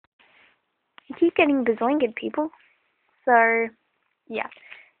You keep getting gazointed, people. So, yeah.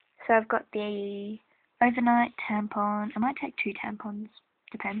 So I've got the overnight tampon. I might take 2 tampons,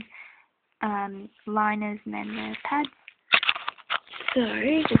 depends. Liners and then the pads. So,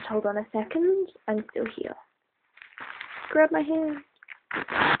 just hold on a second. I'm still here. Grab my hand.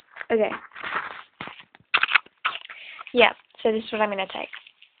 Okay. Yeah, so this is what I'm going to take.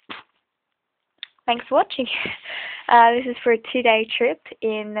 Thanks for watching. This is for a 2-day trip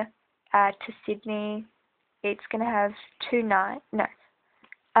to Sydney. It's going to have 2 nights. No.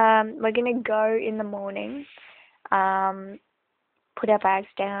 We're going to go in the morning, put our bags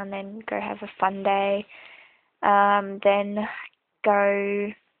down, then go have a fun day.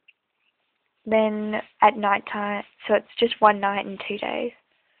 Then at night time, so it's just 1 night and 2 days.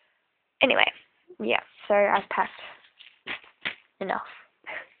 Anyway, yeah, so I've packed enough.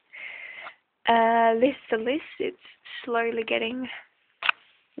 The list, it's slowly getting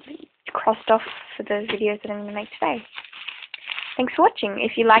crossed off for the videos that I'm going to make today. Thanks for watching.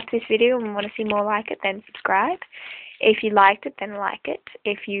 If you liked this video and want to see more like it, then subscribe. If you liked it, then like it.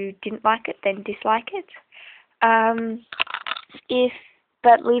 If you didn't like it, then dislike it.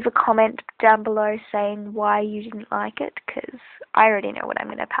 But leave a comment down below saying why you didn't like it, because I already know what I'm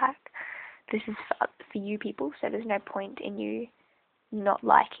going to pack. This is for you people, so there's no point in you not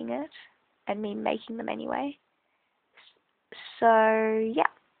liking it and me making them anyway. So, yeah.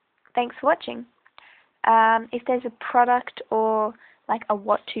 Thanks for watching. If there's a product or like a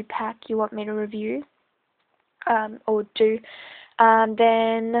what to pack you want me to review or do,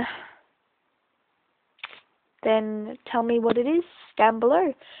 then tell me what it is down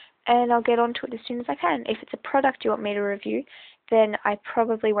below and I'll get onto it as soon as I can. If it's a product you want me to review, then I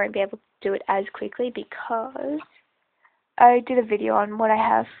probably won't be able to do it as quickly because I did a video on what I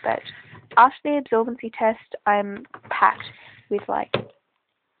have, but after the absorbency test, I'm packed with like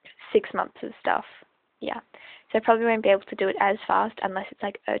 6 months of stuff. Yeah. So I probably won't be able to do it as fast unless it's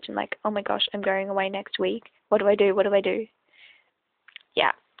like urgent, like, oh my gosh, I'm going away next week. What do I do? What do I do?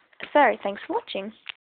 Yeah. So, thanks for watching.